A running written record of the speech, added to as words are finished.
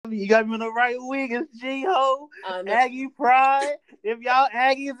You got me in the right week. It's G-Ho, Aggie Pride. If y'all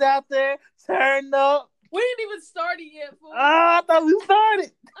Aggies out there, turn up. We ain't even started yet, fool. I thought we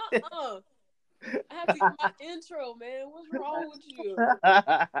started. I have to get my intro, man. What's wrong with you?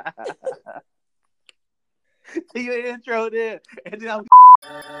 Do your intro there, and then I'm.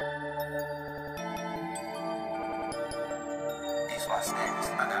 These my snacks.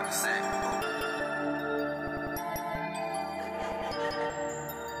 I gotta say.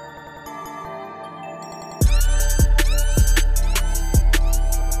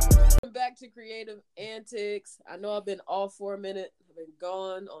 Back to Creative Antics. I know I've been off for a minute. I've been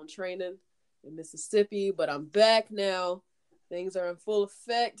gone on training in Mississippi, but I'm back now. Things are in full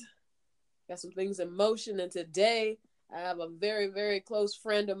effect. Got some things in motion, and today I have a very, very close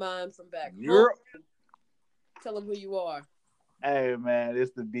friend of mine from back home. Tell him who you are. Hey man,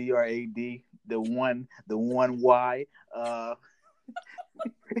 it's the BRAD, the one Y.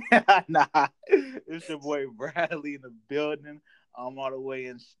 Nah, it's your boy Bradley in the building. I'm all the way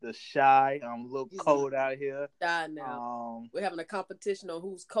in the Shy. I'm a little cold out here. Shy now. We're having a competition on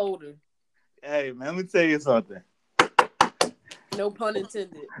who's colder. Hey man, let me tell you something. No pun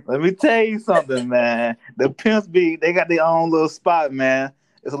intended. Let me tell you something, man. The pimps they got their own little spot, man.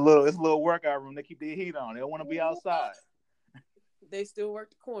 It's a little workout room. They keep their heat on. They don't want to be outside. They still work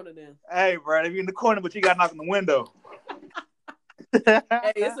the corner then. Hey, bro, they be in the corner, but you got to knock on the window. Hey,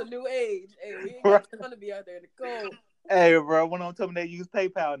 it's a new age. Hey, we ain't got to be out there in the cold. Hey, bro, one of them told me they use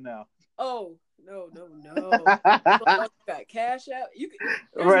PayPal now. Oh, no. Got Cash App.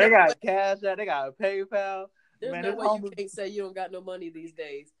 Bro, they got Cash App. They got PayPal. There's no way you can't say you don't got no money these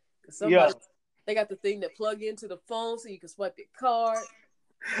days. Somebody, they got the thing that plug into the phone so you can swipe your card.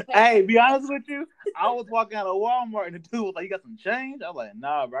 Hey, be honest with you, I was walking out of Walmart and the dude was like, "You got some change?" I was like,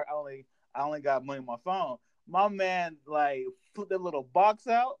 "Nah, bro, I only got money on my phone." My man like flipped that little box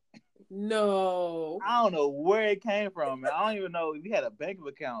out. No, I don't know where it came from, man. I don't even know if he had a bank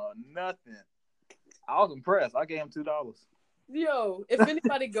account or nothing. I was impressed. I gave him $2. Yo, if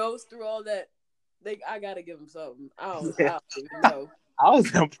anybody goes through all that, I gotta give him something. I don't even know. I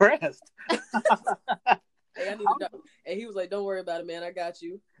was impressed. Hey, I need to know. And he was like, "Don't worry about it, man. I got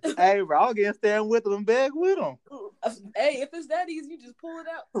you." Hey, bro, I was getting stand with him and beg with him. Hey, if it's that easy, you just pull it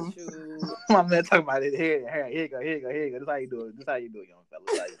out. Shoot. My man talking about it. Here you go. This how you do it. Young fella.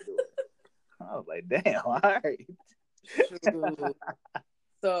 This how you do it. I was like, damn, all right. Shoot.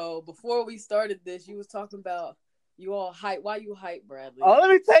 So before we started this, you was talking about you all hype. Why you hype, Bradley? Oh, let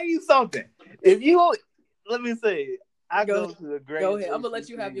me tell you something. Let me say, I go to the greatest. Go ahead. I'm gonna let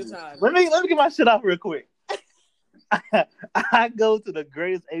you have your time. Let me get my shit off real quick. I go to the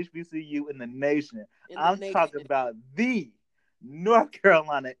greatest HBCU in the nation. I'm talking about the North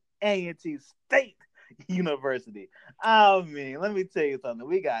Carolina A&T State University. I mean, let me tell you something.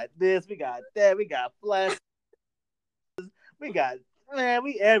 We got this, we got that, we got flashes, we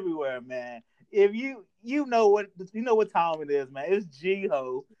everywhere, man. If you know what time it is, man. It's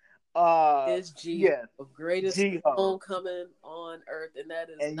G-Ho. It's G-Ho, greatest G-Ho. Homecoming on earth, and that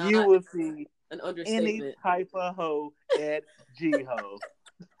is you will see an understatement. Any type of hoe at G-Ho.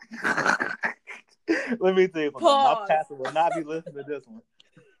 Let me tell you something. My pastor will not be listening to this one.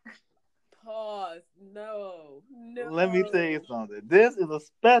 Pause. No. Let me tell you something. This is a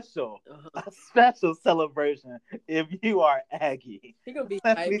special celebration if you are Aggie. He gonna be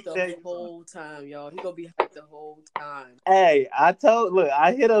hyped the whole time, y'all. He gonna be hyped the whole time. Hey,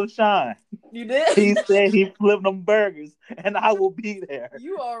 I hit up Sean. You did? He said he flipped them burgers, and I will be there.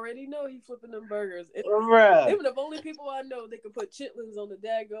 You already know he flipping them burgers. Bruh. Even the only people I know they could put chitlins on the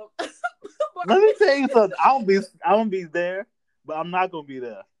daggum. Let me tell you something. I'm gonna be there, but I'm not gonna be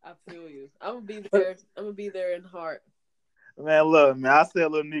there. I feel you. I'm gonna be there. I'm gonna be there in heart. Man, look, man, I said a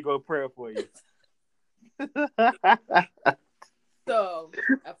little Negro prayer for you. So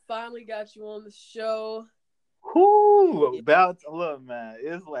I finally got you on the show. Whoo! Look, man,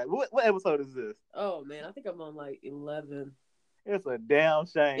 it's like what episode is this? Oh man, I think I'm on like 11. It's a damn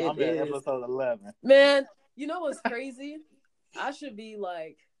shame. I'm at episode 11. Man, you know what's crazy? I should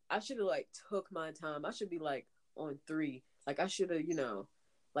have took my time. I should be like on 3. Like I should have,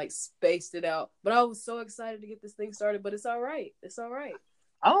 like spaced it out. But I was so excited to get this thing started. But it's all right. It's all right.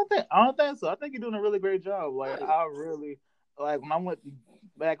 I don't think so. I think you're doing a really great job. Like I really when I went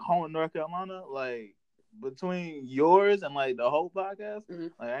back home in North Carolina, like between yours and like the whole podcast,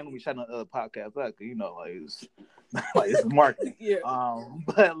 like I ain't gonna be shouting other podcasts out because it's marketing. Yeah.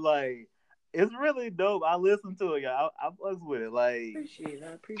 But like it's really dope. I listen to it, y'all. I fucks with it. Like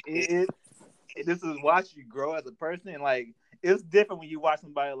I appreciate it. This is watch you grow as a person, and like it's different when you watch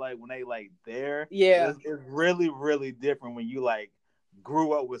somebody like when they like there. Yeah. It's really, really different when you like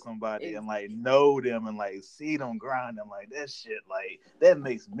grew up with somebody and like know them and like see them grind and like that shit, like that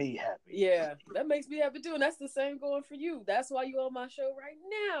makes me happy. Yeah, that makes me happy too, and that's the same going for you. That's why you on my show right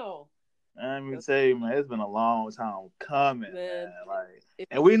now. Let me tell you, man, it's been a long time coming, man. Like,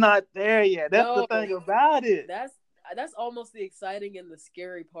 and we not there yet. That's the thing about it. That's almost the exciting and the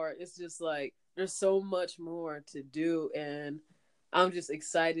scary part. It's just like there's so much more to do, and I'm just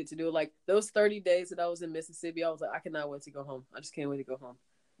excited to do it. Like those 30 days that I was in Mississippi, I was like, I cannot wait to go home. I just can't wait to go home.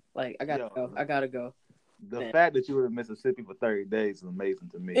 Like I gotta go. I gotta go. The fact that you were in Mississippi for 30 days is amazing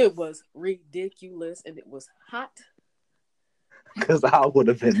to me. It was ridiculous, and it was hot. Because I would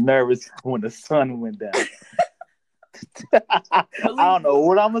have been nervous when the sun went down. I don't know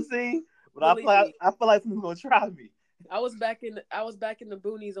what I'm gonna see, but I feel like someone's gonna try me. I was back in the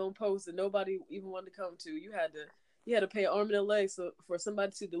boonies on post, and nobody even wanted to come to. You had to pay an arm and a leg for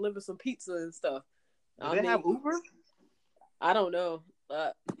somebody to deliver some pizza and stuff. Do they have Uber? I don't know.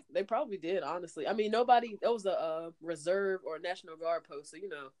 They probably did, honestly. I mean, nobody. It was a reserve or a National Guard post, so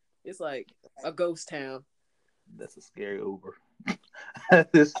it's like a ghost town. That's a scary Uber.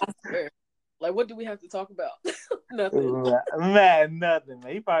 Like, what do we have to talk about? Nothing. Man, nothing,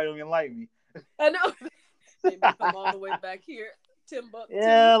 man. You probably don't even like me. I know. Maybe come all the way back here, Timbuktu.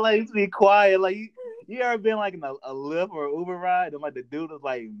 Yeah, like to be quiet. Like you ever been like in a Lyft or Uber ride and like the dude was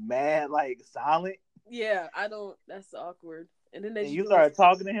like mad, like silent? Yeah, I don't. That's awkward. And then you started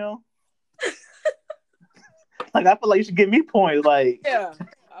talking to him. Like I feel like you should give me points. Like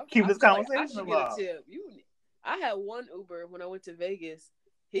keep this conversation alive. I had one Uber when I went to Vegas.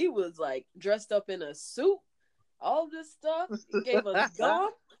 He was like dressed up in a suit, all this stuff. He gave us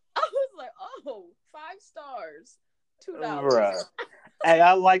gum. I was like, oh, 5 stars, $2. Hey,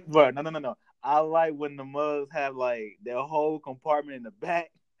 I like, no. I like when the mugs have like their whole compartment in the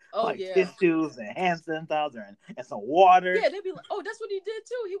back. Oh, like tissues and hand sanitizer and some water. Yeah, they'd be like, oh, that's what he did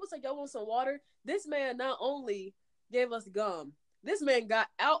too. He was like, y'all want some water? This man not only gave us gum, this man got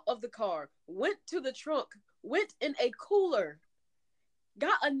out of the car, went to the trunk, went in a cooler,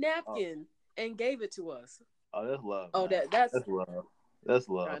 got a napkin, and gave it to us. Oh, that's love. Oh, man. That's love. That's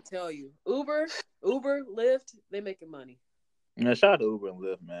love. I tell you, Uber, Lyft, they making money. Man, shout out to Uber and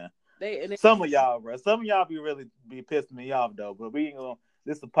Lyft, man. Some of y'all be pissing me off though, but we ain't gonna.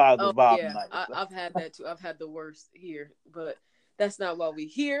 This is a positive vibe tonight. I've had that too. I've had the worst here, but that's not why we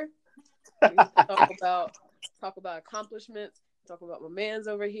here. We talk about accomplishments. Talk about my man's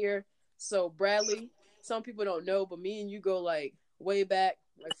over here. So Bradley, some people don't know, but me and you go like way back,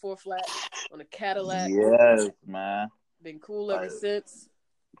 like 4 flat on a Cadillac. Yes, man. Been cool ever since.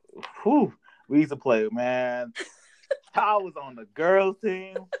 Whew. We used to play, man. I was on the girls'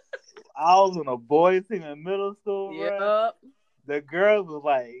 team. I was on a boys' team in middle school. Yep. Bro. The girls was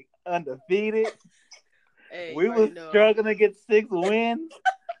like undefeated. Hey, we was struggling to get 6 wins.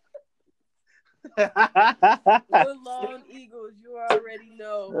 The Long Eagles, you already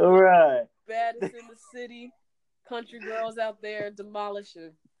know. All right. Baddest in the city. Country girls out there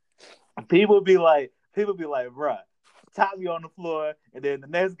demolishing. People be like, bruh, Tommy on the floor, and then the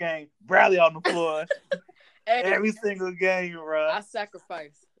next game, Bradley on the floor. Every single game, bro. I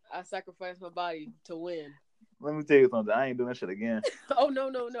sacrifice my body to win. Let me tell you something. I ain't doing that shit again. Oh no!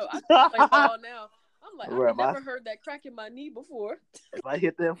 I play ball now. I'm like, I've never heard that crack in my knee before. If I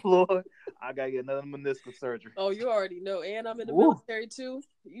hit that floor, I gotta get another meniscus surgery. Oh, you already know. And I'm in the military too.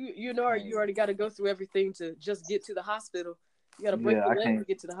 You know, you already got to go through everything to just get to the hospital. You got to break your leg to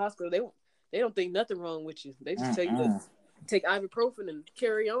get to the hospital. They don't think nothing wrong with you. They just tell you to take ibuprofen and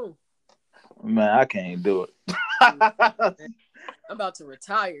carry on. Man, I can't do it. I'm about to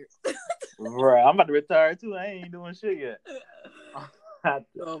retire. Right, I'm about to retire too. I ain't doing shit yet.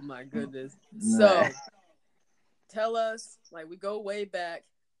 Oh my goodness. So tell us, like, we go way back.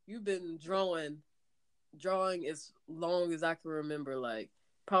 You've been drawing as long as I can remember. Like,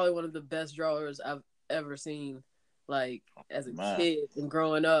 probably one of the best drawers I've ever seen, like, as a kid and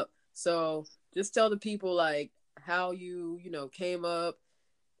growing up. So just tell the people, like, how you came up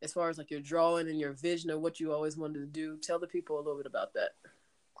as far as like your drawing and your vision of what you always wanted to do. Tell the people a little bit about that.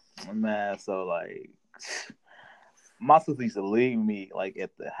 Man, so like my sister used to leave me like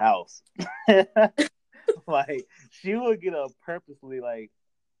at the house. Like she would get up purposely like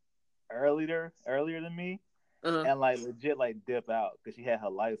earlier than me, and like legit like dip out because she had her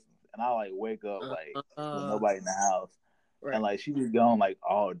license, and I like wake up like with nobody in the house, and like she be gone like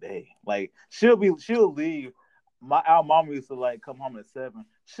all day. Like she'll leave. Our mom used to like come home at 7.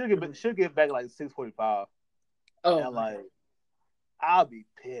 She'll get back like 6:45. Oh, and like I'll be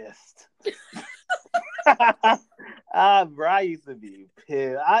pissed. I used to be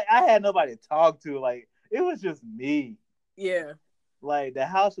pissed. I had nobody to talk to. Like it was just me. Yeah. Like the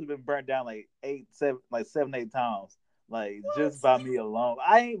house should have been burnt down like 7, 8 times. Like What? just by me alone.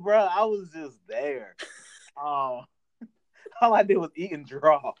 I ain't, bro. I was just there. Um, all I did was eat and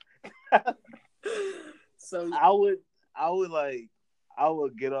draw. So I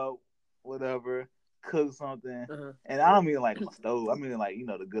would get up, whatever, cook something, uh-huh. and I don't mean like a stove. I mean like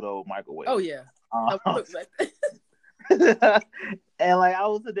the good old microwave. Oh yeah. And like I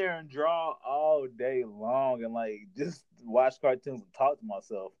would sit there and draw all day long, and like just watch cartoons and talk to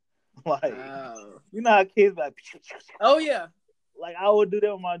myself. Like you know how kids like. Oh yeah. Like I would do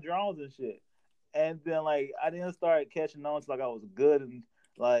that with my drawings and shit, and then like I didn't start catching on to like I was good and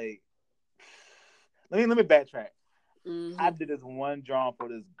like. Let me backtrack. Mm-hmm. I did this one drawing for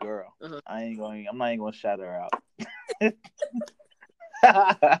this girl. Uh-huh. I'm not even gonna shout her out.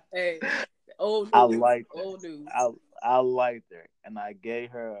 Hey, old news. I liked her. Old news. I liked her, and I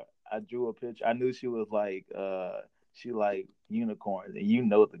drew a picture. I knew she was like she like unicorns, and you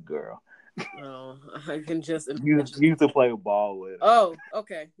know the girl. Oh, I can just you used to play ball with her. Oh,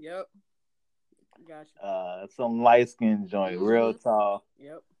 okay, yep, gotcha. Some light skinned joint, real tall.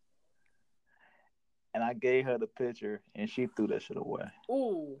 Yep. And I gave her the picture, and she threw that shit away.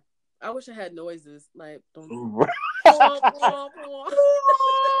 Ooh, I wish I had noises like.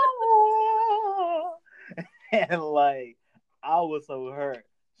 And like, I was so hurt.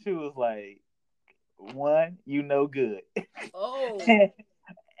 She was like, "One, you no good." Oh.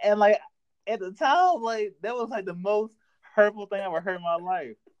 And like at the time, like that was like the most hurtful thing I ever heard in my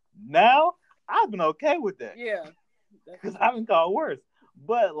life. Now I've been okay with that. Yeah. Because I've been called worse.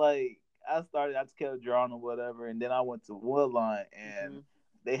 But like I just kept drawing or whatever, and then I went to Woodlawn and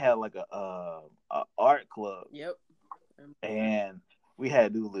they had like a art club. Yep. And we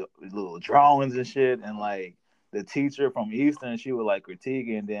had to do little drawings and shit, and like the teacher from Eastern, she would like critique,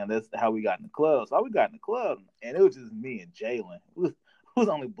 and then that's how we got in the club. So we got in the club, and it was just me and Jalen. It was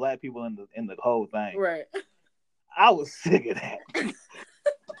only black people in the whole thing. Right. I was sick of that.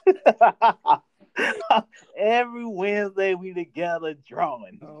 Every Wednesday we together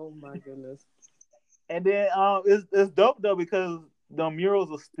drawing. Oh my goodness. And then it's dope though because the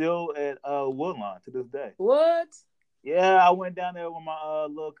murals are still at Woodlawn to this day. What? Yeah, I went down there when my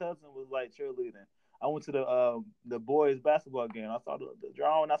little cousin was like cheerleading. I went to the boys basketball game. I saw the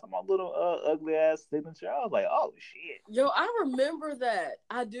drawing. I saw my little ugly ass signature. I was like, oh shit. Yo, I remember that.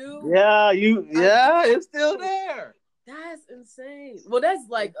 I do. Yeah, it's still there. That's insane. Well, that's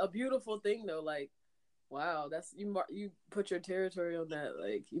like a beautiful thing though. Like, wow, that's you put your territory on that.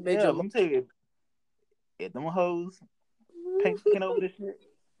 Like, you made your. Let me tell you, if them hoes painting over this shit.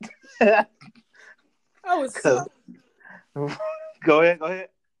 I was. Go ahead.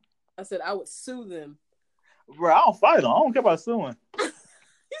 I said I would sue them. Bro, I don't fight them. I don't care about suing. You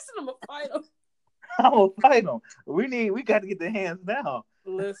said I'm gonna fight them. I don't fight them. We got to get the hands down.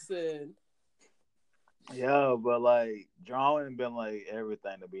 Listen. Yeah, but like drawing been like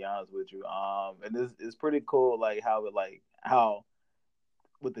everything to be honest with you. And it's pretty cool like how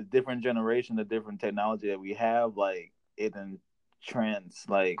with the different generation, the different technology that we have, like it then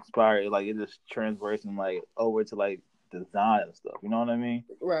inspired, like it just transversing like over to like design and stuff. You know what I mean?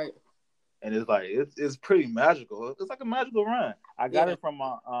 Right. And it's like it's pretty magical. It's like a magical run. I got it from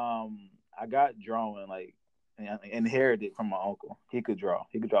my I got drawing like and inherited it from my uncle. He could draw.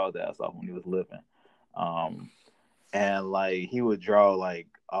 He could draw his ass off when he was living. And like he would draw like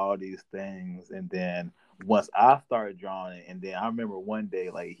all these things, and then once I started drawing it, and then I remember one day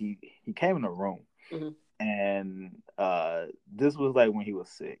like he came in the room, and this was like when he was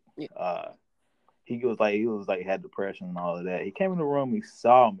sick. He was like had depression and all of that. He came in the room, he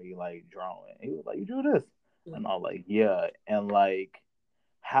saw me like drawing. He was like, "You drew this?" And I was like, "Yeah." And like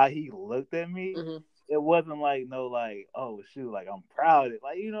how he looked at me, it wasn't like no like, "Oh shoot, like I'm proud of it."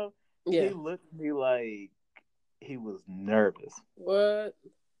 Like, you know, he looked at me like he was nervous. What?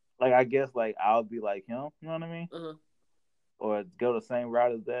 Like I guess like I'll be like him, you know what I mean? Or go the same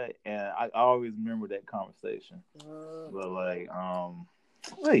route as that. And I always remember that conversation. But like,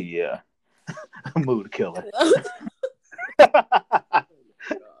 well, yeah. Mood killer. But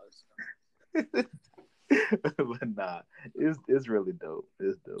nah, it's really dope.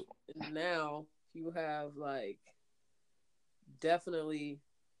 It's dope. And now you have like definitely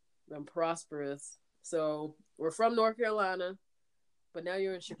been prosperous. So we're from North Carolina, but now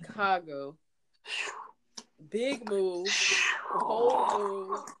you're in Chicago. Big move,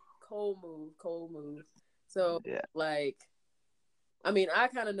 cold move. So like, I mean, I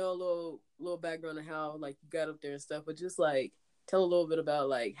kind of know a little background of how like you got up there and stuff, but just like tell a little bit about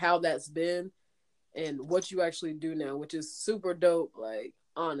like how that's been and what you actually do now, which is super dope. Like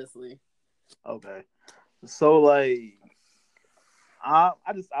honestly. Okay, so like I'll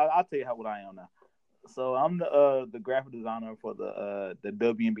tell you what I am now. So I'm the graphic designer for the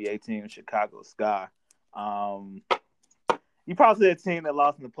WNBA team, Chicago Sky. You probably see a team that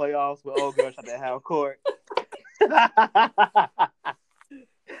lost in the playoffs, but old girl shot that half court.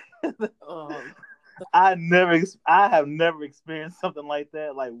 I have never experienced something like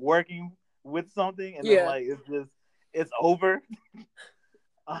that, like working with something and then like it's over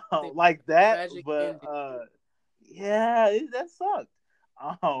like that. But that sucked.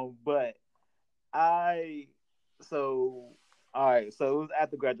 But all right, so it was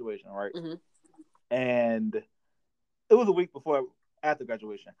after graduation, right? Mm-hmm. And it was a week before after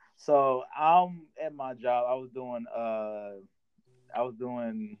graduation. So I'm at my job. I was doing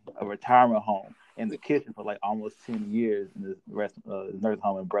a retirement home in the kitchen for like almost 10 years in this nursing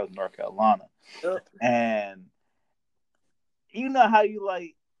home in Breslin, North Carolina. And you know how you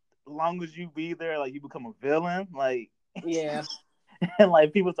like, long as you be there, like you become a villain, like and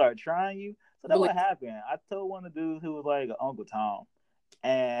like people start trying you. So that's what happened. I told one of the dudes who was like Uncle Tom,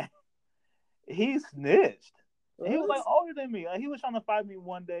 and he snitched. And he was like older than me. Like, he was trying to fight me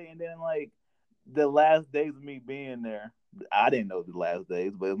one day, and then like the last days of me being there, I didn't know the last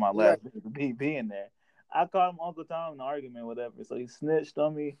days, but it was my last days of me being there. I called him Uncle Tom in an argument, whatever. So he snitched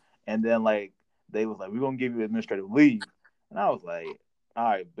on me, and then like they was like, "We're gonna give you administrative leave," and I was like, "All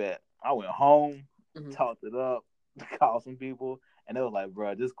right, bet." I went home, talked it up, called some people, and they was like,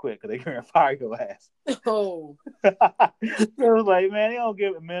 "Bro, just quit, cause they gonna fire your ass." Oh, it was like, man, they don't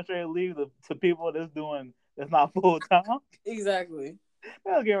give administrative leave to people that's not full time. Exactly.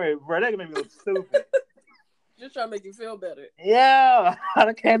 They'll get ready, bro. They can make me look stupid. Just trying to make you feel better. Yeah,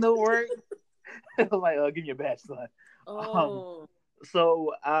 I can't do work. Like, give me your badge, son. Oh.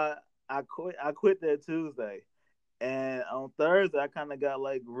 So I quit that Tuesday, and on Thursday I kind of got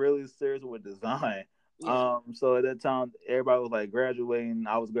like really serious with design. Yeah. So at that time everybody was like graduating.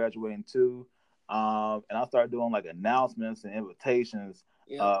 I was graduating too. And I started doing like announcements and invitations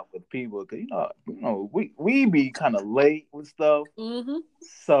with people, because you know we be kind of late with stuff. Mm-hmm.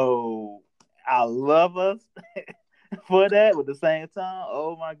 So I love us for that. But at the same time,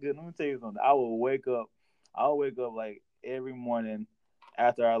 oh my goodness, let me tell you something. I'll wake up like every morning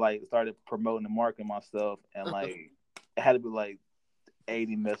after I like started promoting and marketing myself, and like it had to be like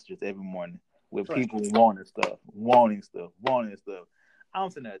 80 messages every morning with people wanting stuff. I'm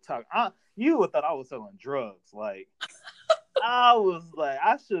sitting there talking. You would thought I was selling drugs. Like I was like,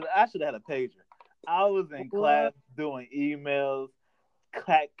 I should have had a pager. I was in class doing emails,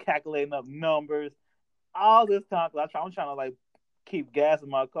 calculating up numbers, all this time. I'm trying to like keep gas in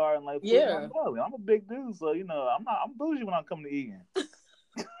my car and like I'm a big dude, so I'm bougie when I'm coming to eating.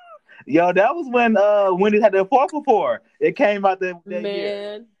 Yo, that was when Wendy's had their 4-for-4. It came out that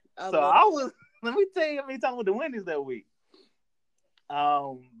year. So I was. Let me tell you how many times with the Wendy's that week.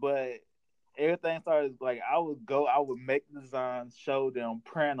 But everything started like I would make designs, show them,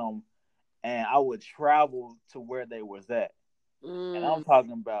 print them, and I would travel to where they was at. And I'm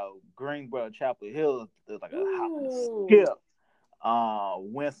talking about Greensboro, Chapel Hill. There's like a hop and skip.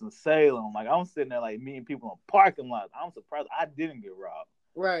 Winston-Salem. Like I'm sitting there like meeting people in parking lots. I'm surprised I didn't get robbed.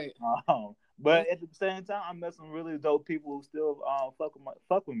 Right. But at the same time, I met some really dope people who still fuck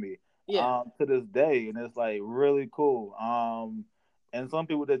with me. To this day, and it's like really cool. And some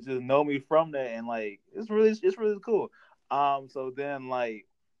people that just know me from that, and like it's really cool. So then like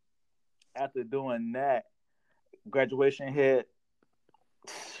after doing that, graduation hit.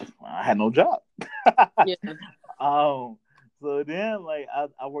 I had no job. So then like I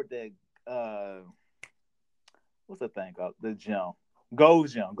worked at what's that thing called? The gym.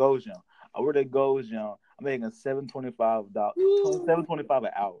 Gold's Gym. I worked at Gold's Gym. I'm making $7.25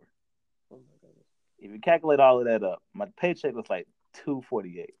 an hour. Oh my goodness. If you calculate all of that up, my paycheck was like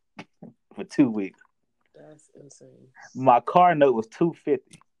 $248 for 2 weeks. That's insane. My car note was $250.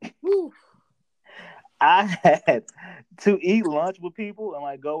 I had to eat lunch with people and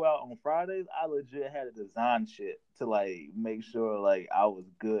like go out on Fridays. I legit had to design shit to like make sure like I was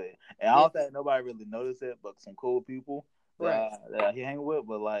good. And I don't think nobody really noticed it, but some cool people that he hang with.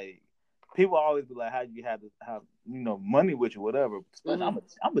 But like people always be like, "How you have money with you, whatever." Especially I'm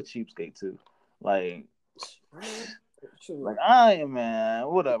a cheapskate too. Like I ain't, man.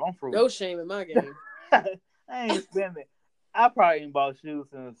 Whatever. I'm frugal. No shame in my game. I ain't spending. I probably ain't bought shoes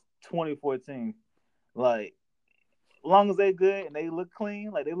since 2014. Like, as long as they good and they look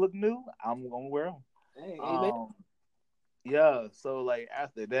clean, like they look new, I'm gonna wear them. Hey, yeah. So like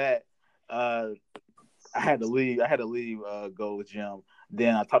after that, I had to leave. Gold's Gym.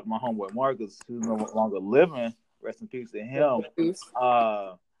 Then I talked to my homeboy Marcus, who's no longer living. Rest in peace to him.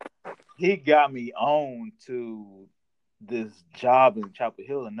 He got me on to this job in Chapel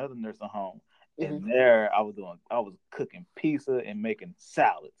Hill, another nursing home. And there I was cooking pizza and making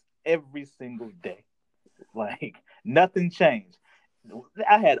salads every single day. Like nothing changed.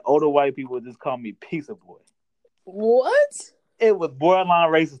 I had older white people just call me pizza boy. What? It was borderline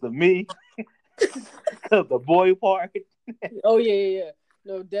racist to me because the boy part. Oh yeah.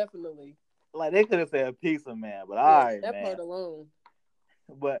 No, definitely. Like they could have said pizza man, but that man. part alone.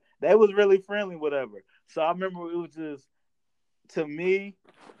 But they was really friendly, whatever. So I remember it was just, to me,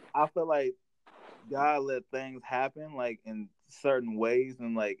 I feel like God let things happen like in certain ways,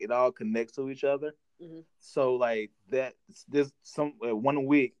 and like it all connects to each other. So like that, this some 1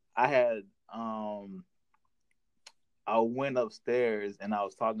 week I had I went upstairs and I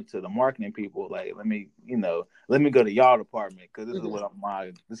was talking to the marketing people. Like, let me go to y'all department because this is what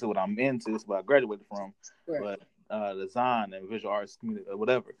I'm into. This is what I graduated from, right. But design and visual arts,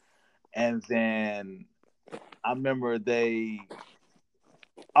 whatever. And then I remember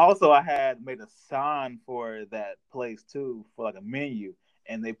I had made a sign for that place too, for like a menu,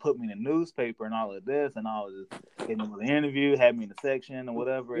 and they put me in a newspaper and all of this, and I was just getting them an interview, had me in the section or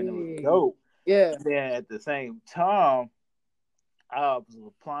whatever, and it was dope. Yeah. And then at the same time, I was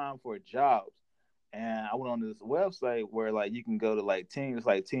applying for jobs, and I went on this website where like you can go to like teams,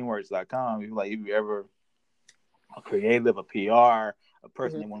 like teamworks.com. If you ever a creative, a PR, a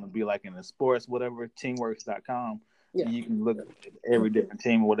person that want to be like in the sports, whatever, teamworks.com. Yeah. You can look at every different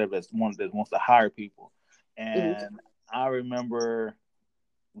team or whatever that wants to hire people. And I remember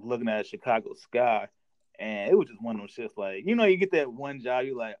looking at Chicago Sky, and it was just one of those shits like, you get that one job,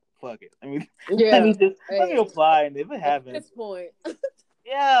 you're like, fuck it. I mean, let me apply, and if it happens. At this point.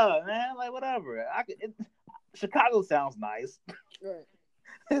 Yeah, man, like whatever. Chicago sounds nice. Right.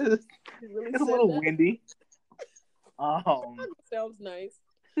 It's a little windy. Sounds nice.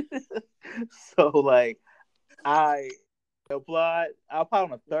 So like I applied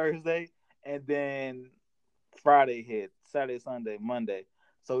on a Thursday, and then Friday hit, Saturday, Sunday, Monday.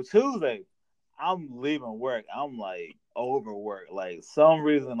 So Tuesday, I'm leaving work. I'm like overworked. Like some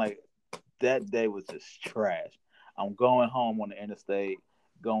reason, like that day was just trash. I'm going home on the interstate,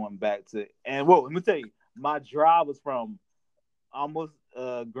 going back to, and whoa, let me tell you, my drive was from almost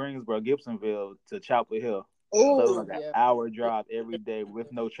Greensboro, Gibsonville to Chapel Hill. So it was like an hour drive every day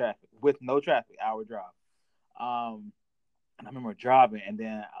with no traffic. Hour drive. And I remember driving, and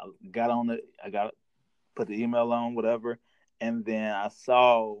then I got put the email on, whatever, and then I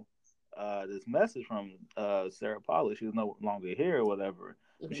saw this message from Sarah Polly. She was no longer here or whatever,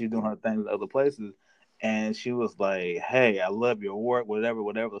 but she's doing her things at other places. And she was like, "Hey, I love your work, whatever.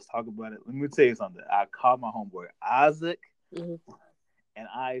 Let's talk about it." Let me tell you something. I called my homeboy Isaac, and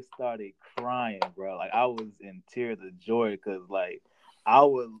I started crying, bro. Like I was in tears of joy because, like, I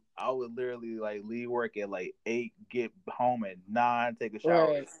would literally like leave work at like 8, get home at 9, take a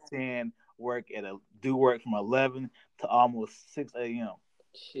shower at 10, do work from 11 to almost 6 a.m.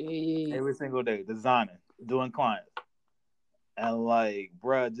 Jeez. Every single day, designing, doing clients, and like,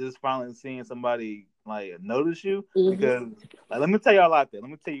 bro, just finally seeing somebody like notice you because, like, let me tell y'all out there.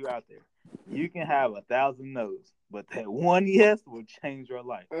 You can have 1,000 no's, but that one yes will change your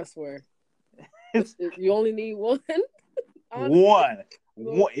life. I swear. You only need one. One.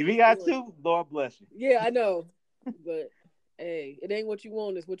 If you got two, Lord bless you. Yeah, I know. But hey, it ain't what you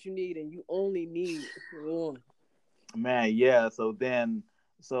want, it's what you need, and you only need one. Man, yeah. So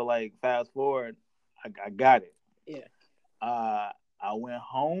like fast forward, I got it. Yeah. I went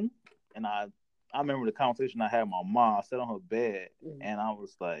home, and I remember the conversation I had with my mom. I sat on her bed, and I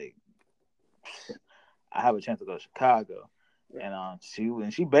was like, I have a chance to go to Chicago. And she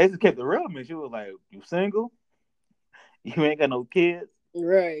basically kept it real with me. She was like, "You single? You ain't got no kids,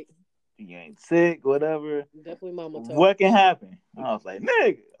 right? You ain't sick, whatever. Definitely mama talk. What can happen?" I was like,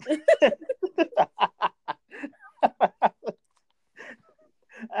 "Nigga."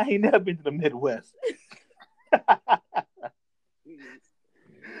 I ain't never been to the Midwest.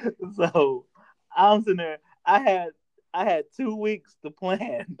 So I'm sitting there. I had 2 weeks to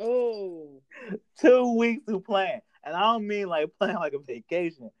plan. Oh. 2 weeks to plan. And I don't mean like plan like a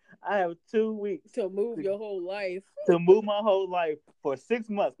vacation. I have 2 weeks to move your whole life. To move my whole life for 6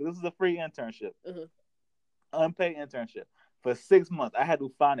 months. This is a free internship. Unpaid internship. For 6 months. I had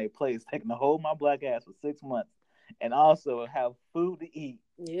to find a place taking to hold my black ass for 6 months. And also have food to eat.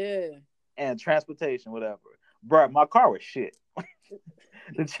 Yeah. And transportation, whatever. Bruh, my car was shit.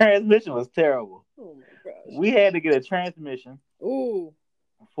 The transmission was terrible. Oh my gosh. We had to get a transmission. Ooh.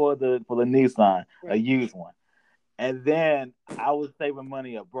 For the Nissan, right. A used one. And then I was saving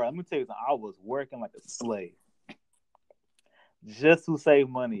money up, bro. Let me tell you something. I was working like a slave just to save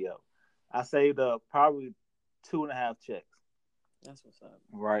money up. I saved up probably 2.5 checks. That's what's up.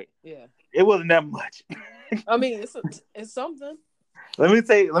 Right. Yeah. It wasn't that much. I mean, it's something. Let me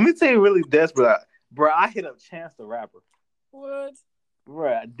tell you really desperate. Bro, I hit up Chance the Rapper. What?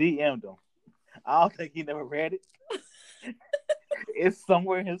 Bro, I DM'd him. I don't think he never read it. It's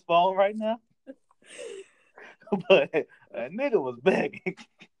somewhere in his phone right now. But a nigga was begging.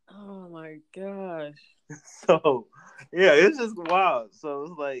 Oh my gosh. So yeah, it's just wild. So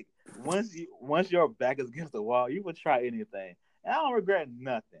it's like once your back is against the wall, you would try anything. And I don't regret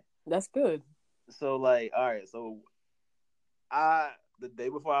nothing. That's good. So like, all right, so the day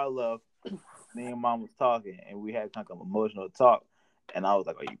before I left, me and mom was talking and we had kind of an emotional talk. And I was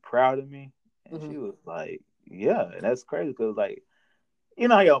like, "Are you proud of me?" And she was like, "Yeah." And that's crazy because like,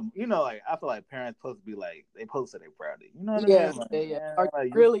 like I feel like parents supposed to be like they supposed to say they're proud of you. You know what I mean? Like, yeah. Are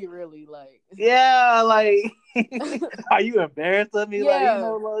like, you really like? Yeah, like, are you embarrassed of me? Yeah.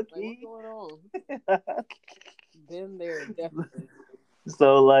 Like, low key. Like, what's going on? Been there, definitely.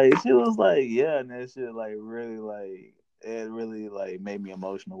 So like, she was like, yeah, and that shit like really like it really like made me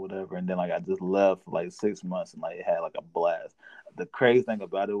emotional, whatever. And then like I just left for like 6 months and like had like a blast. The crazy thing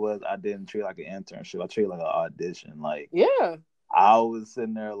about it was I didn't treat it like an internship. I treated it like an audition. Like, yeah. I was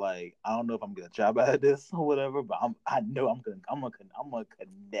sitting there like, I don't know if I'm gonna get a job out of this or whatever, but I know I'm gonna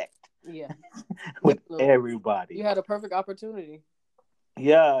connect. Yeah. with everybody. You had a perfect opportunity.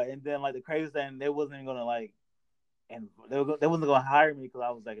 Yeah, and then like the crazy thing, they wasn't even gonna like, and they wasn't gonna hire me because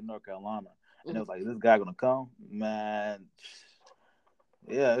I was like in North Carolina, and it was like, this guy gonna come, man.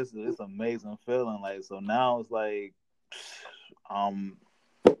 Yeah, it's amazing feeling. Like, so now it's like,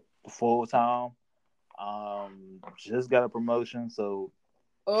 full time. Just got a promotion, so.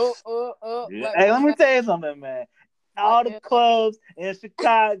 Yeah. Hey, let me tell you something, man. All the clubs in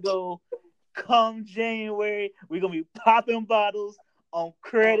Chicago, come January, we're gonna be popping bottles on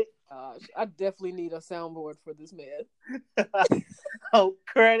credit. Oh, gosh, I definitely need a soundboard for this man. On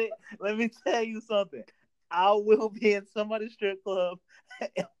credit, let me tell you something. I will be in somebody's strip club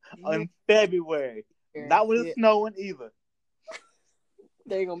in February. Not when it's snowing either.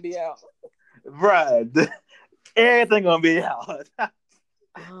 They're gonna be out. Right. Everything gonna be out.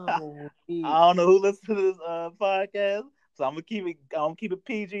 Oh, I don't know who listens to this podcast, so I'm gonna keep it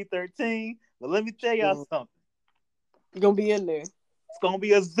PG-13. But let me tell y'all something. You're gonna be in there. It's gonna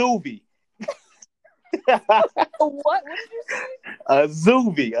be a Zoovie. What? What did you say? A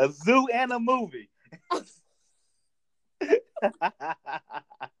Zoovie, a zoo and a movie. This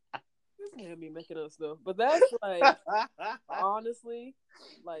man be making up stuff, but that's like honestly,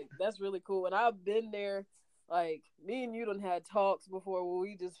 like that's really cool. And I've been there. Like me and you done had talks before where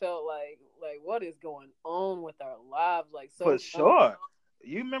we just felt like what is going on with our lives? Like so for sure.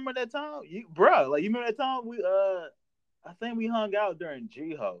 You remember that time, you remember that time we I think we hung out during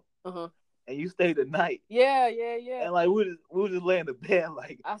G-Ho. And you stayed the night. Yeah. And like we were just laying in the bed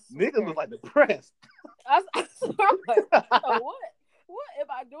like niggas was like depressed. I swear, I'm like, what am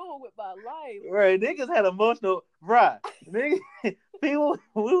I doing with my life? Right, niggas had emotional niggas, people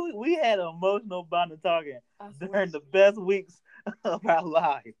we had emotional bonding talking during the best weeks of our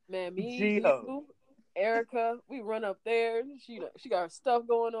lives. Man, me, you, Erica, we run up there. She got her stuff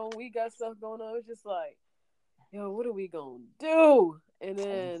going on. We got stuff going on. It's just like, yo, what are we gonna do? And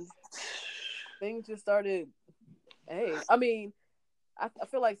then things just started. Hey, I mean, I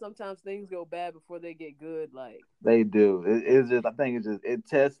feel like sometimes things go bad before they get good. Like they do. It's just I think it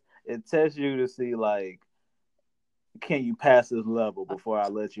tests you to see like, can you pass this level before I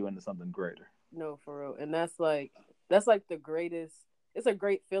let you into something greater? No, for real. And that's like the greatest. It's a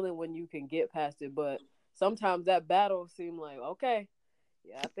great feeling when you can get past it, but sometimes that battle seems like, okay,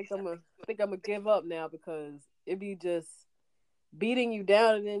 yeah, I think I'm gonna give up now because it be just beating you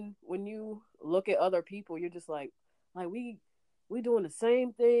down, and then when you look at other people, you're just like we doing the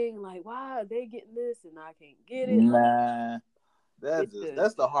same thing. Like, why are they getting this and I can't get it? Nah,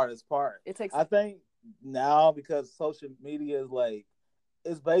 that's the hardest part. I think now because social media is like,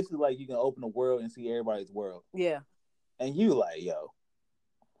 it's basically like you can open the world and see everybody's world. Yeah. And you like, yo,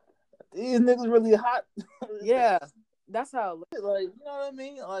 these niggas really hot. Yeah. That's how it looks. Like, you know what I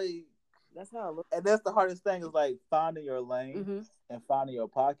mean? Like, that's how it looks. And that's the hardest thing is like finding your lane and finding your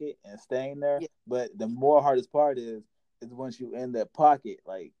pocket and staying there. Yeah. But the more hardest part is once you in that pocket,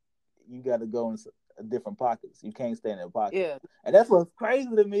 like you got to go in different pockets. You can't stay in that pocket. Yeah. And that's what's crazy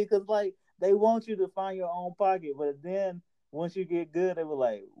to me because like they want you to find your own pocket, but then once you get good, they were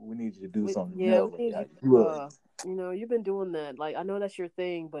like, "We need you to do something." Yeah, you know, you've been doing that. Like I know that's your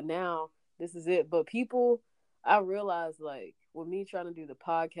thing, but now this is it. But people, I realize like with me trying to do the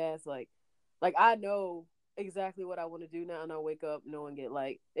podcast, like I know exactly what I want to do now, and I wake up knowing it.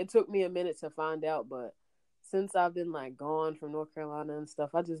 Like it took me a minute to find out, but since I've been like gone from North Carolina and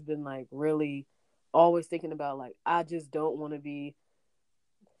stuff, I just been like really always thinking about like I just don't want to be.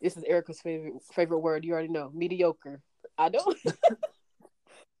 This is Erica's favorite word. You already know, mediocre. I don't.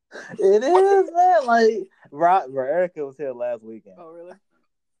 It is, man. Like, Erica was here last weekend. Oh, really?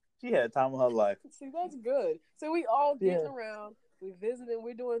 She had time of her life. See, that's good. So we all getting around, we visiting,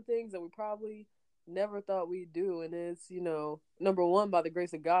 we're doing things that we probably never thought we'd do, and it's number one by the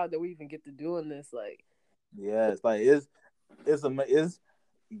grace of God that we even get to doing this. Like, yeah, it's like it's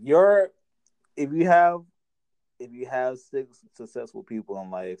your if you have 6 successful people in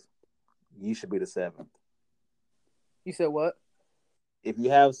life, you should be the 7th. You said what? If you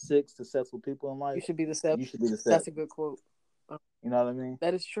have 6 successful people in life, you should be the 7th. You should be the 7th. That's a good quote. You know what I mean?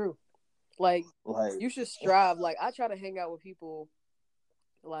 That is true. Like you should strive. Like I try to hang out with people.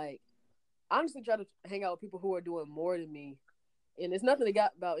 Like honestly, try to hang out with people who are doing more than me. And it's nothing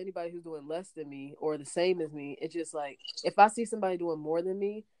about anybody who's doing less than me or the same as me. It's just like if I see somebody doing more than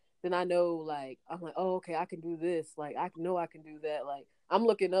me, then I know like I'm like, oh, okay, I can do this. Like I know I can do that. Like I'm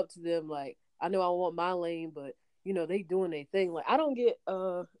looking up to them. Like I know I want my lane, but they doing their thing. Like I don't get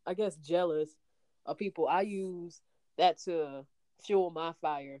I guess jealous of people. I use that to fuel my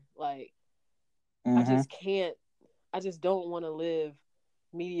fire. Like I just can't. I just don't want to live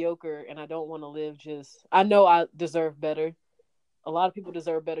mediocre, and I don't want to live just. I know I deserve better. A lot of people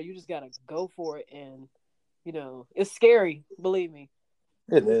deserve better. You just gotta go for it, and it's scary. Believe me,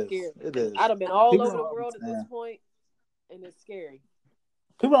 it's scary. It is. I've been all over the world at this point, and it's scary.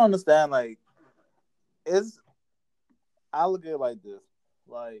 People don't understand. Like, I look at it like this.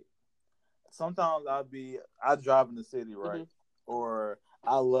 Like, sometimes I drive in the city, right? Or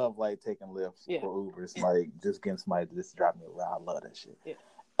I love like taking Lyfts or Ubers, like just getting somebody to just drive me around. I love that shit. Yeah.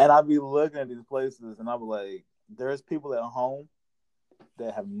 And I be looking at these places, and I be like, there's people at home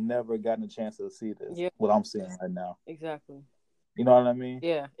that have never gotten a chance to see this. Yeah. What I'm seeing right now. Exactly. You know what I mean?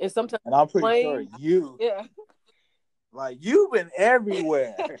 Yeah. And sometimes, and I'm pretty sure you, like you've been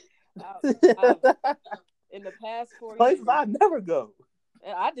everywhere. In the past 4 years, places I never go.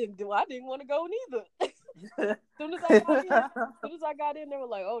 And I didn't want to go neither. As soon as I got in, they were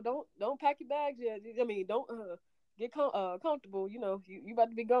like, "Oh, don't pack your bags yet. I mean, don't get comfortable. You about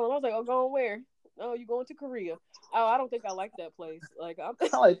to be going." I was like, "Oh, going where? Oh, you going to Korea? Oh, I don't think I like that place. Like, I'm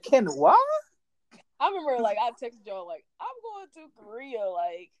like, Ken, what?" I remember, like, I texted y'all, like, "I'm going to Korea."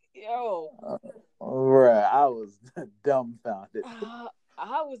 Like, yo, right? I was dumbfounded.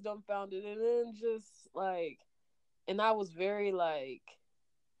 I was dumbfounded, and then just like, and I was very like.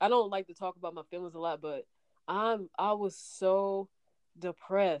 I don't like to talk about my feelings a lot, but I was so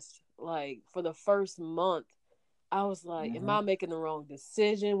depressed. Like for the first month, I was like, am I making the wrong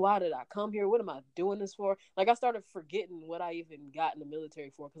decision? Why did I come here? What am I doing this for? Like I started forgetting what I even got in the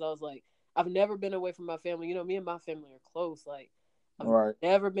military for, because I was like, I've never been away from my family. Me and my family are close. Like I've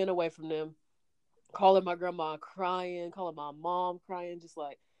never been away from them. Calling my grandma crying, calling my mom crying, just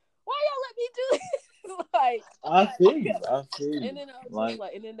like, why y'all let me do this? Like I see you. And then I was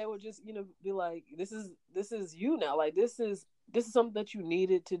like, and then they would just be like, this is you now. Like this is something that you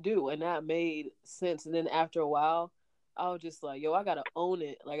needed to do, and that made sense. And then after a while, I was just like, yo, I gotta own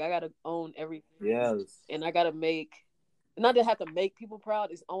it. Like I gotta own everything. Yes. And I gotta not to have to make people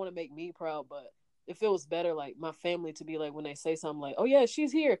proud. I want to make me proud, but it feels better like my family to be like when they say something like, oh yeah,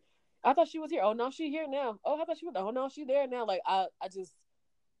 she's here. I thought she was here. Oh no, she's here now. Oh, I thought she was. Oh no, she's there now. Like I just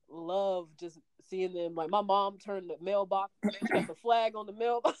love just seeing them. Like my mom turned the mailbox, she got the flag on the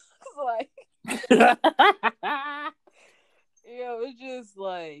mailbox. Like it's just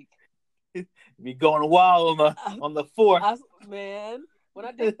like be going wild on the 4th. Man, when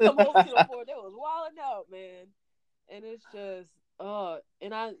I did come over to the 4th, they was wilding out, man. And it's just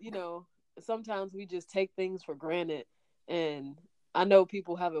and I sometimes we just take things for granted, and I know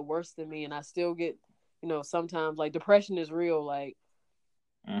people have it worse than me, and I still get sometimes like depression is real. Like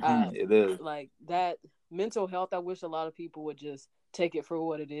it is. Like that mental health, I wish a lot of people would just take it for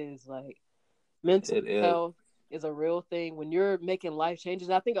what it is. Like mental health is a real thing when you're making life changes.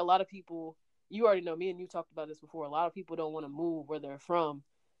 And I think a lot of people, you already know, me and you talked about this before, a lot of people don't want to move where they're from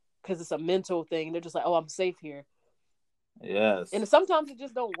because it's a mental thing. They're just like, oh, I'm safe here. Yes. And sometimes it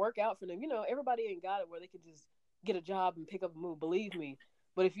just don't work out for them. Everybody ain't got it where they can just get a job and pick up and move, believe me.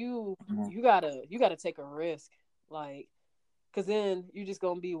 But if you gotta take a risk, like, because then you're just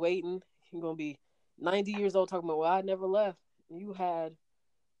going to be waiting. You're going to be 90 years old talking about, well, I never left. You had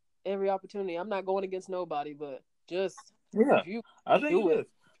every opportunity. I'm not going against nobody, but just I think it is.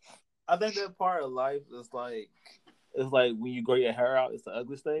 I think that part of life is like, it's like when you grow your hair out, it's the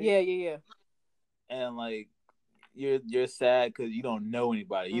ugly stage. Yeah. And like, you're sad because you don't know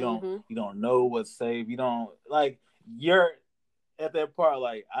anybody. Mm-hmm. You don't know what's safe. You don't like you're at that part.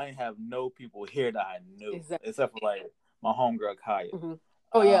 Like I didn't have no people here that I knew Exactly. except for like my homegirl Kaya. Mm-hmm.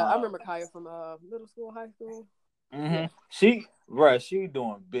 Oh yeah, I remember Kaya from middle school, high school. Mm-hmm. Yeah. She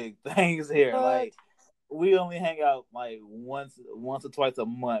doing big things here. What? Like we only hang out like once or twice a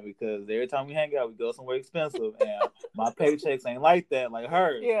month because every time we hang out, we go somewhere expensive, and my paychecks ain't like that, like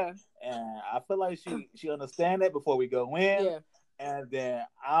hers. Yeah. And I feel like she understand that before we go in. Yeah. And then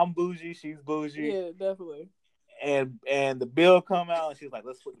I'm bougie, she's bougie. Yeah, definitely. And the bill come out, and she's like,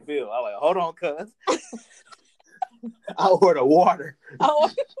 "Let's split the bill." I'm like, "Hold on, cuz." I order water.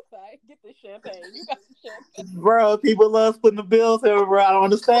 Oh, I get the champagne. You got the champagne, bro. People love splitting the bills here, bro. I don't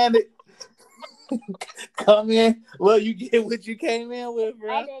understand it. Come in, well, you get what you came in with,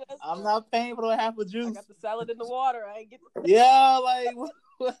 bro. I'm not paying for half a juice. I got the salad in the water. I ain't get the... Yeah, like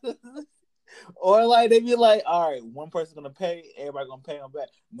or like they be like, all right, one person's gonna pay, everybody gonna pay them back.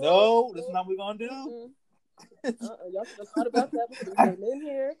 No, this is not what we're gonna do. Y'all should have thought about that before you came in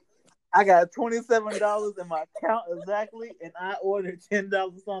here. I got $27 in my account exactly, and I ordered $10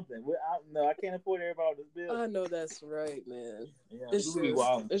 something. No, I can't afford everybody this bill. I know that's right, man. Yeah, it's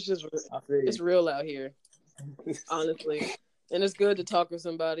just it's real out here, honestly. And it's good to talk with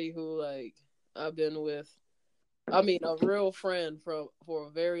somebody who like I've been with. I mean, a real friend for a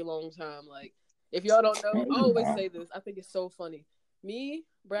very long time. Like, if y'all don't know, I always say this. I think it's so funny. Me,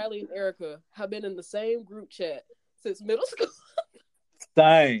 Bradley, and Erica have been in the same group chat since middle school.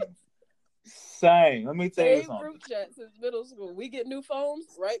 Same. Let me tell you something. Same group chat since middle school. We get new phones,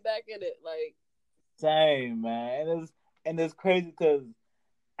 right back in it. Like, same, man. And it's crazy because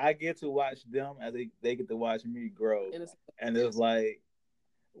I get to watch them as they get to watch me grow. And it's like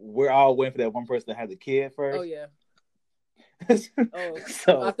we're all waiting for that one person to have the kid first. Oh yeah.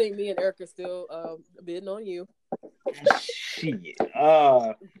 So I think me and Erica still bidding on you. Shit.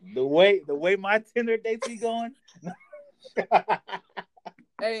 The way my Tinder dates be going.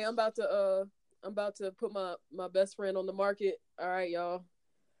 Hey, I'm about to put my best friend on the market. All right, y'all.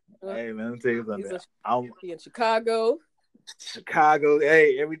 Hey man, let me tell you something. He's in Chicago.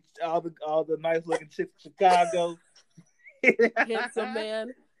 Hey, all the nice looking chicks in Chicago. Handsome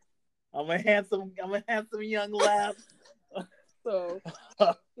man. I'm a handsome young lad. So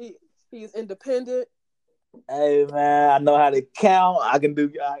he's independent. Hey man, I know how to count. I can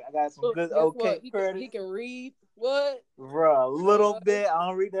do. I got some good credit. He can read. What? Bro, a little bit. I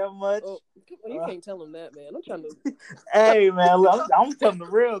don't read that much. Oh, you can't tell him that, man. I'm trying to. Hey man, look, I'm telling the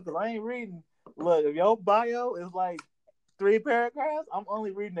real because I ain't reading. Look, if your bio is like 3 paragraphs, I'm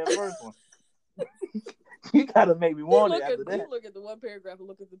only reading that first one. You gotta make me want it after that. You look at the one paragraph and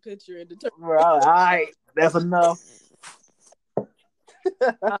look at the picture and determine. Bro, all right, that's enough.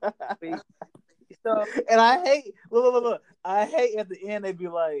 So, and I hate look. I hate at the end they be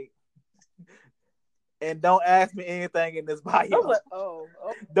like, and don't ask me anything in this bio. I'm like,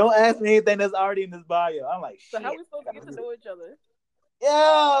 don't ask me anything that's already in this bio. I'm like, shit. So how we supposed to get to know each other?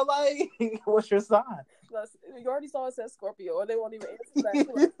 Yeah, like, what's your sign? You already saw it says Scorpio, or they won't even answer that.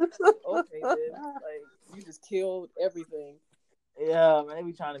 Like, okay, then, like, you just killed everything. Yeah,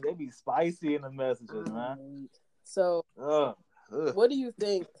 man, they be spicy in the messages, man. So, what do you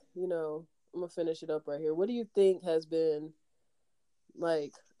think? You know, I'm gonna finish it up right here. What do you think has been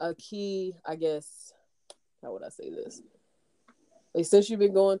like a key? I guess, how would I say this? Like, since you've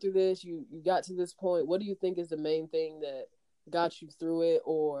been going through this, you got to this point. What do you think is the main thing that got you through it,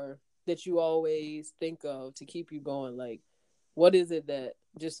 or that you always think of to keep you going? Like, what is it that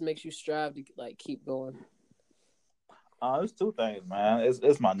just makes you strive to like keep going? It's 2 things, man.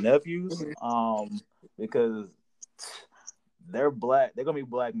 It's my nephews, because they're black. They're gonna be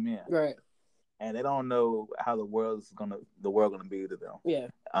black men, right? And they don't know how the world gonna be to them. Yeah.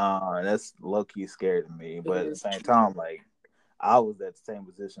 That's low key scary to me, but at the same time, like I was at the same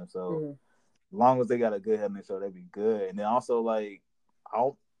position, so as long as they got a good head on their show, they be good. And then also like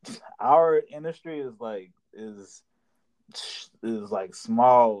our industry is like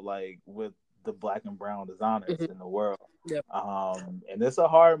small, like with the black and brown designers in the world. Yep. And it's a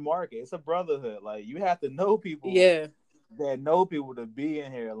hard market. It's a brotherhood. Like you have to know people. Yeah. That know people to be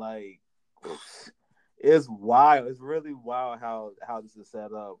in here. Like it's wild. It's really wild how this is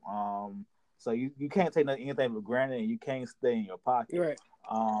set up. So you can't take anything for granted, and you can't stay in your pocket. Right.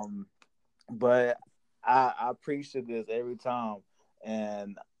 But I preach to this every time,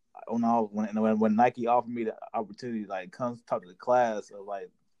 and when Nike offered me the opportunity, like come talk to the class of like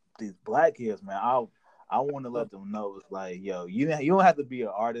these black kids, man, I want to let them know it's like, yo, you don't have to be an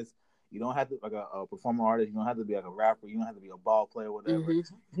artist. You don't have to like a performing artist. You don't have to be like a rapper. You don't have to be a ball player, whatever.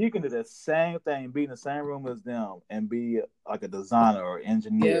 Mm-hmm. You can do the same thing, be in the same room as them, and be like a designer or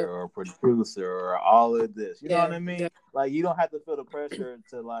engineer or producer or all of this. You know what I mean? Like you don't have to feel the pressure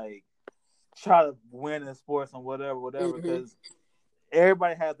to like try to win in sports and whatever, because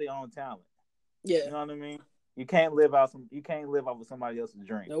everybody has their own talent. Yeah, you know what I mean. You can't live off of somebody else's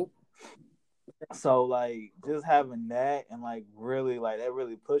dream. Nope. So like just having that and like really like that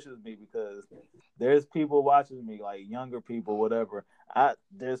really pushes me, because there's people watching me, like younger people, whatever.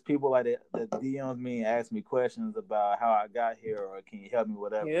 There's people like that DMs me and ask me questions about how I got here or can you help me,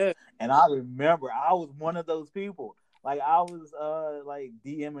 whatever. Yeah. And I remember I was one of those people. Like I was like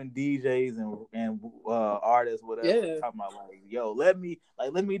DMing DJs and artists, whatever, talking about like, yo, let me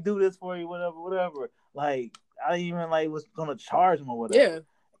do this for you, whatever. Like I even like was gonna charge them or whatever. Yeah.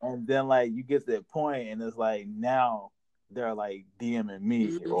 And then like you get to that point and it's like now they're like DMing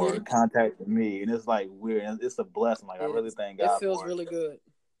me or contacting me, and it's like weird. And it's a blessing. Like I really thank God. It feels really good.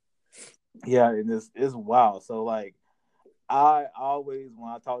 Yeah, and it's wild. So like I always,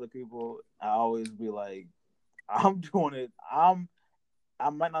 when I talk to people, I always be like, I'm doing it. I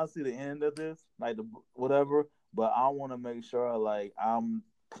might not see the end of this, like the whatever, but I want to make sure like I'm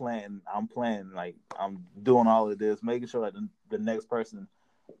planning, like I'm doing all of this, making sure that the next person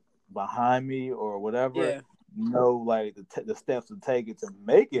behind me or whatever know like the steps to take it to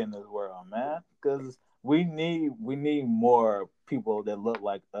make it in this world, man. Because we need more people that look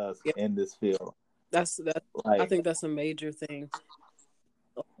like us in this field. That's like, I think that's a major thing.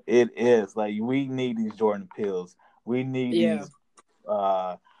 It is like we need these Jordan Peels. We need these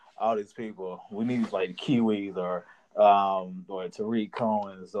all these people. We need like Kiwis or Tariq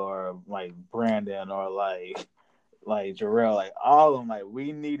Cohen's or like Brandon or like Jarrell, like all of them. Like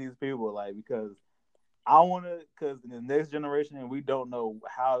we need these people, like because because in the next generation, and we don't know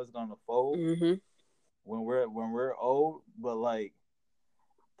how it's gonna fold when we're old, but like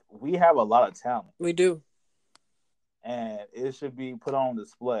we have a lot of talent. We do. And it should be put on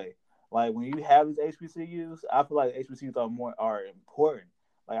display. Like when you have these HBCUs, I feel like HBCUs are important.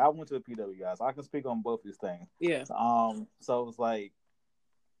 Like I went to the PWI, so I can speak on both these things. Yeah. So it's like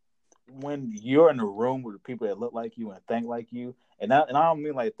when you're in a room with people that look like you and think like you, and I don't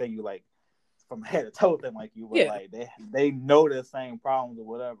mean like think you like from head to toe think like you, but like they know the same problems or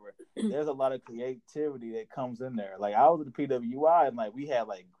whatever. There's a lot of creativity that comes in there. Like I was at the PWI and like we had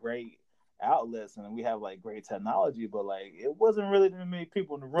like great outlets and we have like great technology, but like it wasn't really that many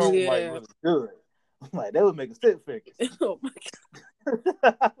people in the room like really good. Like they was making stick figures. Oh my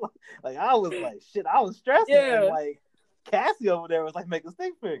God. Like I was like shit, I was stressing and like Cassie over there was like making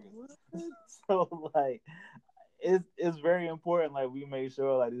stick figures. So like it's very important like we make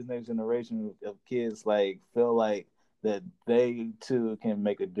sure like this next generation of kids like feel like that they too can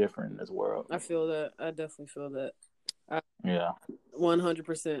make a difference in this world. I feel that. I definitely feel that. I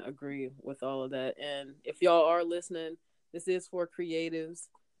 100% agree with all of that. And if y'all are listening, this is for creatives.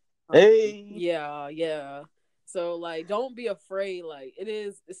 Hey. Yeah. So like, don't be afraid. Like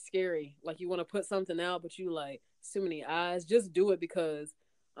it's scary. Like you want to put something out, but you like it's too many eyes. Just do it because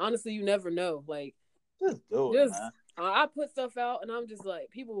honestly, you never know. Like just do it, man. I put stuff out and I'm just like,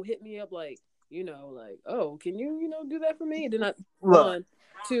 people will hit me up like, like, oh, can you, do that for me? And then 1,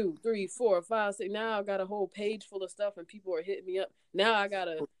 2, 3, 4, 5, 6. Now I got a whole page full of stuff and people are hitting me up. Now I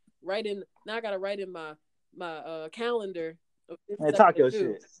gotta write in my calendar. Man, talk your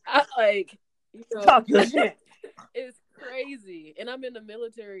shit. I like talk your shit. It's crazy. And I'm in the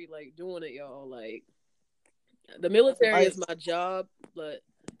military like doing it, y'all. Like the military is my job, but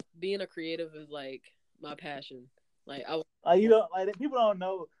being a creative is like my passion. Like people don't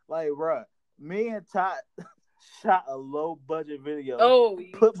know, like, bruh, me and Todd shot a low budget video.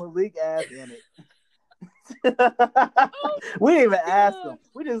 Put Malik ass in it. We didn't even ask him.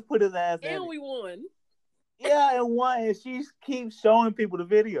 We just put his ass in it. And we won. Yeah, and won, and she keeps showing people the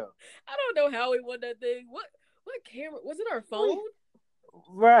video. I don't know how we won that thing. What camera? Was it our phone?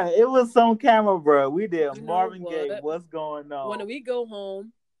 Right, it was some camera, bro. We did Marvin Gaye. What's going on? When we go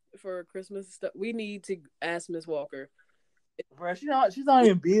home for Christmas stuff, we need to ask Miss Walker. Bro, she's not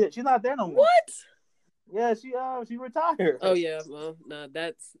even beat it. She's not there no more. What? Yeah, she retired. Oh yeah, well, no,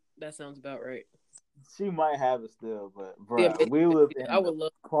 that sounds about right. She might have it still, but bro, we was in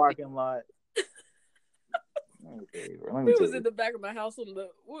the parking lot. We was in the back of my house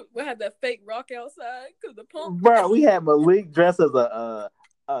we had that fake rock outside because the pump. Bro, we had Malik dressed as a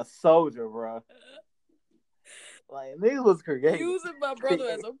soldier, bro. Like niggas was creative. Using my brother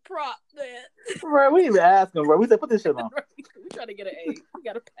as a prop, man. Bro, we didn't even ask him, bro. We said put this shit on. We trying to get an A. We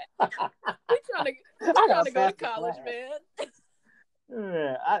got a pass. We trying to go to college, man.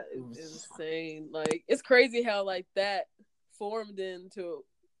 Yeah, Insane. Like it's crazy how like that formed into,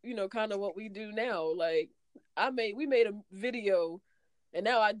 you know, kind of what we do now. Like we made a video and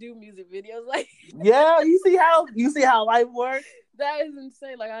now I do music videos. Like yeah, you see how life works. that is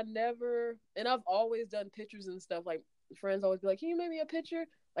insane. Like I've always done pictures and stuff. Like friends always be like, "Can you make me a picture?"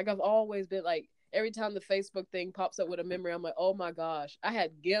 Like I've always been like, every time the Facebook thing pops up with a memory, I'm like, "Oh my gosh, I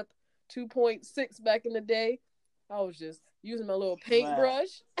had GIMP 2.6 back in the day. I was just using my little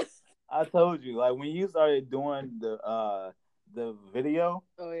paintbrush." I told you, like when you started doing the video,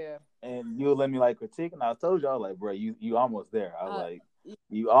 Oh yeah, and you let me like critique, and I told you, I was like, bro, you almost there. I was like,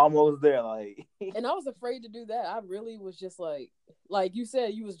 you almost there, like. And I was afraid to do that. I really was just like you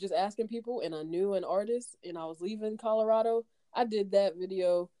said, you was just asking people, and I knew an artist, and I was leaving Colorado. I did that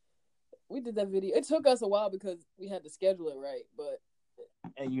video. We did that video. It took us a while because we had to schedule it right, but.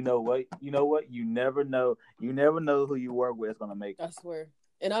 And you know what? You never know. You never know who you work with is gonna make it. I swear.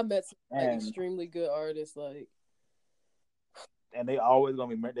 And I met some like extremely good artists, like. And they always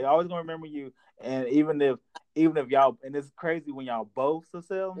gonna remember you. And even if y'all, and it's crazy when y'all both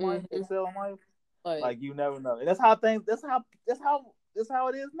excel in life, like you never know. And that's how it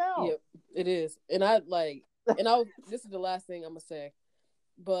is now. Yep, it is. And this is the last thing I'm gonna say,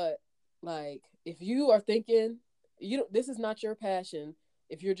 but like if you are thinking this is not your passion,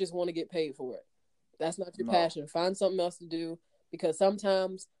 if you just want to get paid for it, that's not your passion. Find something else to do, because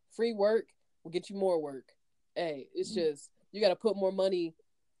sometimes free work will get you more work. Hey, it's just you got to put more money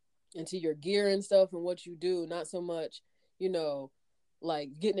into your gear and stuff and what you do, not so much, like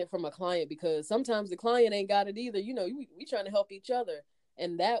getting it from a client, because sometimes the client ain't got it either. We trying to help each other,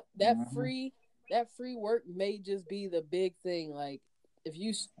 and that free work may just be the big thing. Like if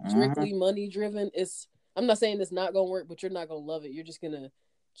you strictly money driven, I'm not saying it's not gonna work, but you're not gonna love it. You're just gonna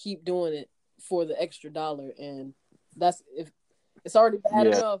keep doing it for the extra dollar, and that's if it's already bad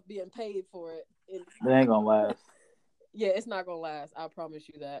enough being paid for it. It ain't gonna last. Yeah, it's not gonna last. I promise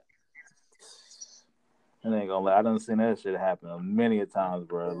you that. It ain't gonna last. I done seen that shit happen many a times,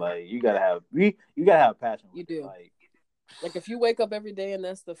 bro. Like you gotta have passion. You do. Like if you wake up every day and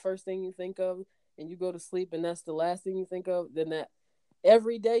that's the first thing you think of, and you go to sleep and that's the last thing you think of, then that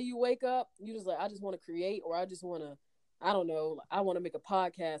every day you wake up, you just like, I just want to create, or I just want to, I don't know, I want to make a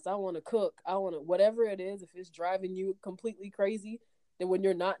podcast, I want to cook, I want to, whatever it is. If it's driving you completely crazy, then when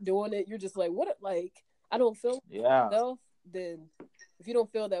you're not doing it, you're just like, what? Like, I don't feel myself. Then if you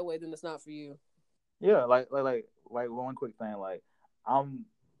don't feel that way, then it's not for you. Yeah, like one quick thing, like I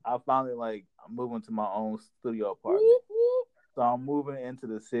finally I'm moving to my own studio apartment. Woo-hoo. So I'm moving into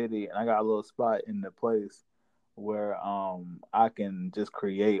the city, and I got a little spot in the place where I can just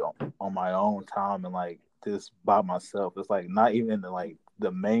create on my own time and like just by myself. It's like not even in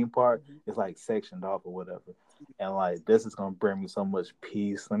the main part. It's like sectioned off or whatever. And like this is gonna bring me so much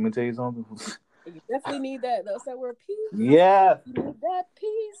peace. Let me tell you something. You definitely need that. That's that word, peace. Yeah. You need that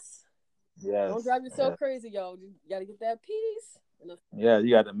peace. Yes. Don't drive yourself crazy, y'all. You gotta get that peace. Yeah,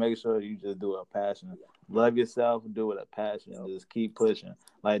 you got to make sure you just do it with passion. Love yourself and do it with a passion. Just keep pushing.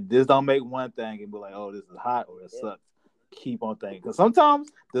 Like, just don't make one thing and be like, oh, this is hot or it sucks. Keep on thinking. Because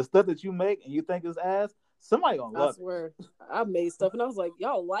sometimes the stuff that you make and you think is ass, somebody gonna love it. I swear. I made stuff and I was like,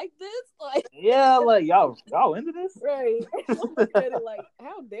 y'all like this? Like, yeah, like y'all into this? Right. I'm looking at it like,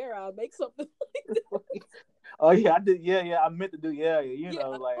 how dare I make something like this? Oh yeah, I did. Yeah, I meant to do. Yeah, I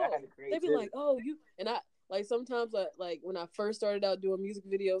had to create. They'd be like, oh, you and I. Like sometimes, like when I first started out doing music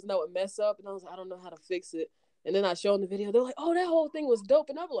videos, and I would mess up, and I was like, I don't know how to fix it. And then I show them the video, they're like, "Oh, that whole thing was dope,"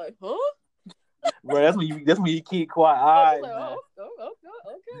 and I'm like, "Huh?" Bro, that's when you keep quiet. All right, like, man.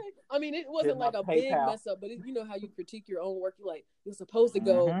 Okay. I mean, it wasn't like a big mess up, but you know how you critique your own work. You're like, you're supposed to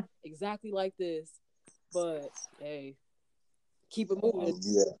go exactly like this, but hey, keep it moving.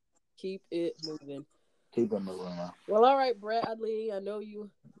 Yeah, keep it moving. Keep it moving, man. Well, all right, Bradley. I know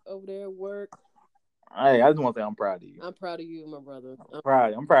you over there at work. Hey, I just want to say I'm proud of you. I'm proud of you, my brother.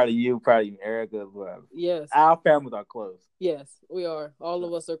 I'm proud of you, Erica. Whatever. Yes. Our families are close. Yes, we are. All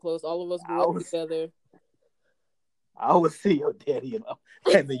of us are close. All of us grew up together. I would see your daddy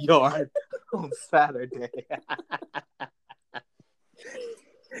in the yard on Saturday.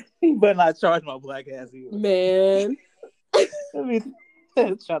 He better not charge my black ass either. Man. Let me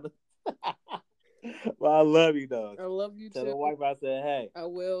try to. Well, I love you, dog. I love you Tell too. the wife I said, hey. I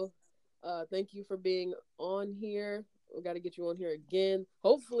will. Thank you for being on here. We got to get you on here again.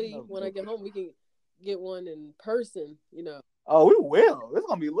 Hopefully, when I get home, we can get one in person. Oh, we will. It's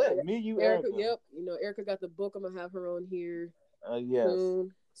gonna be lit. Me, you, Erica. Erica. Yep. Erica got the book. I'm gonna have her on here. Yes.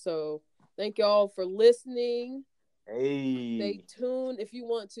 Soon. So, thank y'all for listening. Hey. Stay tuned. If you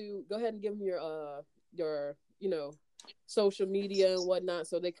want to, go ahead and give them your social media and whatnot,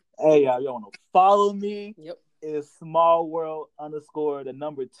 so they. Hey, y'all want to follow me? Yep. It's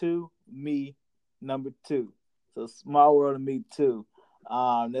smallworld_2 me 2. So small world of me 2.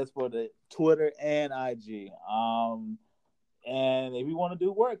 That's for the Twitter and IG. And if you want to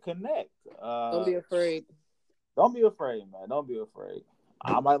do work, connect. Don't be afraid. Don't be afraid, man. Don't be afraid.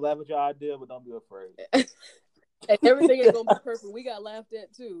 I might laugh at your idea, but don't be afraid. Hey, everything ain't gonna be perfect. We got laughed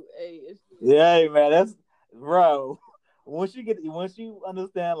at too. Hey, yeah, man. That's bro. Once you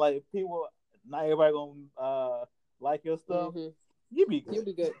understand, like people, not everybody gonna like your stuff. Mm-hmm. You'll be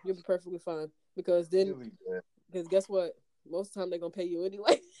good. You'll be perfectly fine because guess what? Most of the time they're gonna pay you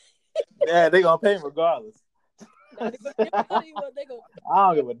anyway. Yeah, they gonna pay me regardless. Not even they gonna. I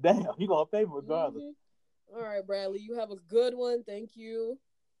don't give a damn. You gonna pay me regardless. Mm-hmm. All right, Bradley. You have a good one. Thank you.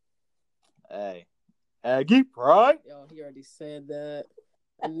 Hey, Aggie Pride. Yo, he already said that.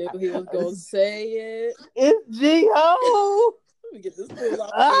 I knew he was gonna say it. It's G-Ho. Let me get this fool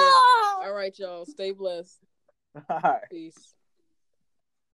off here. All right, y'all. Stay blessed. All right. Peace.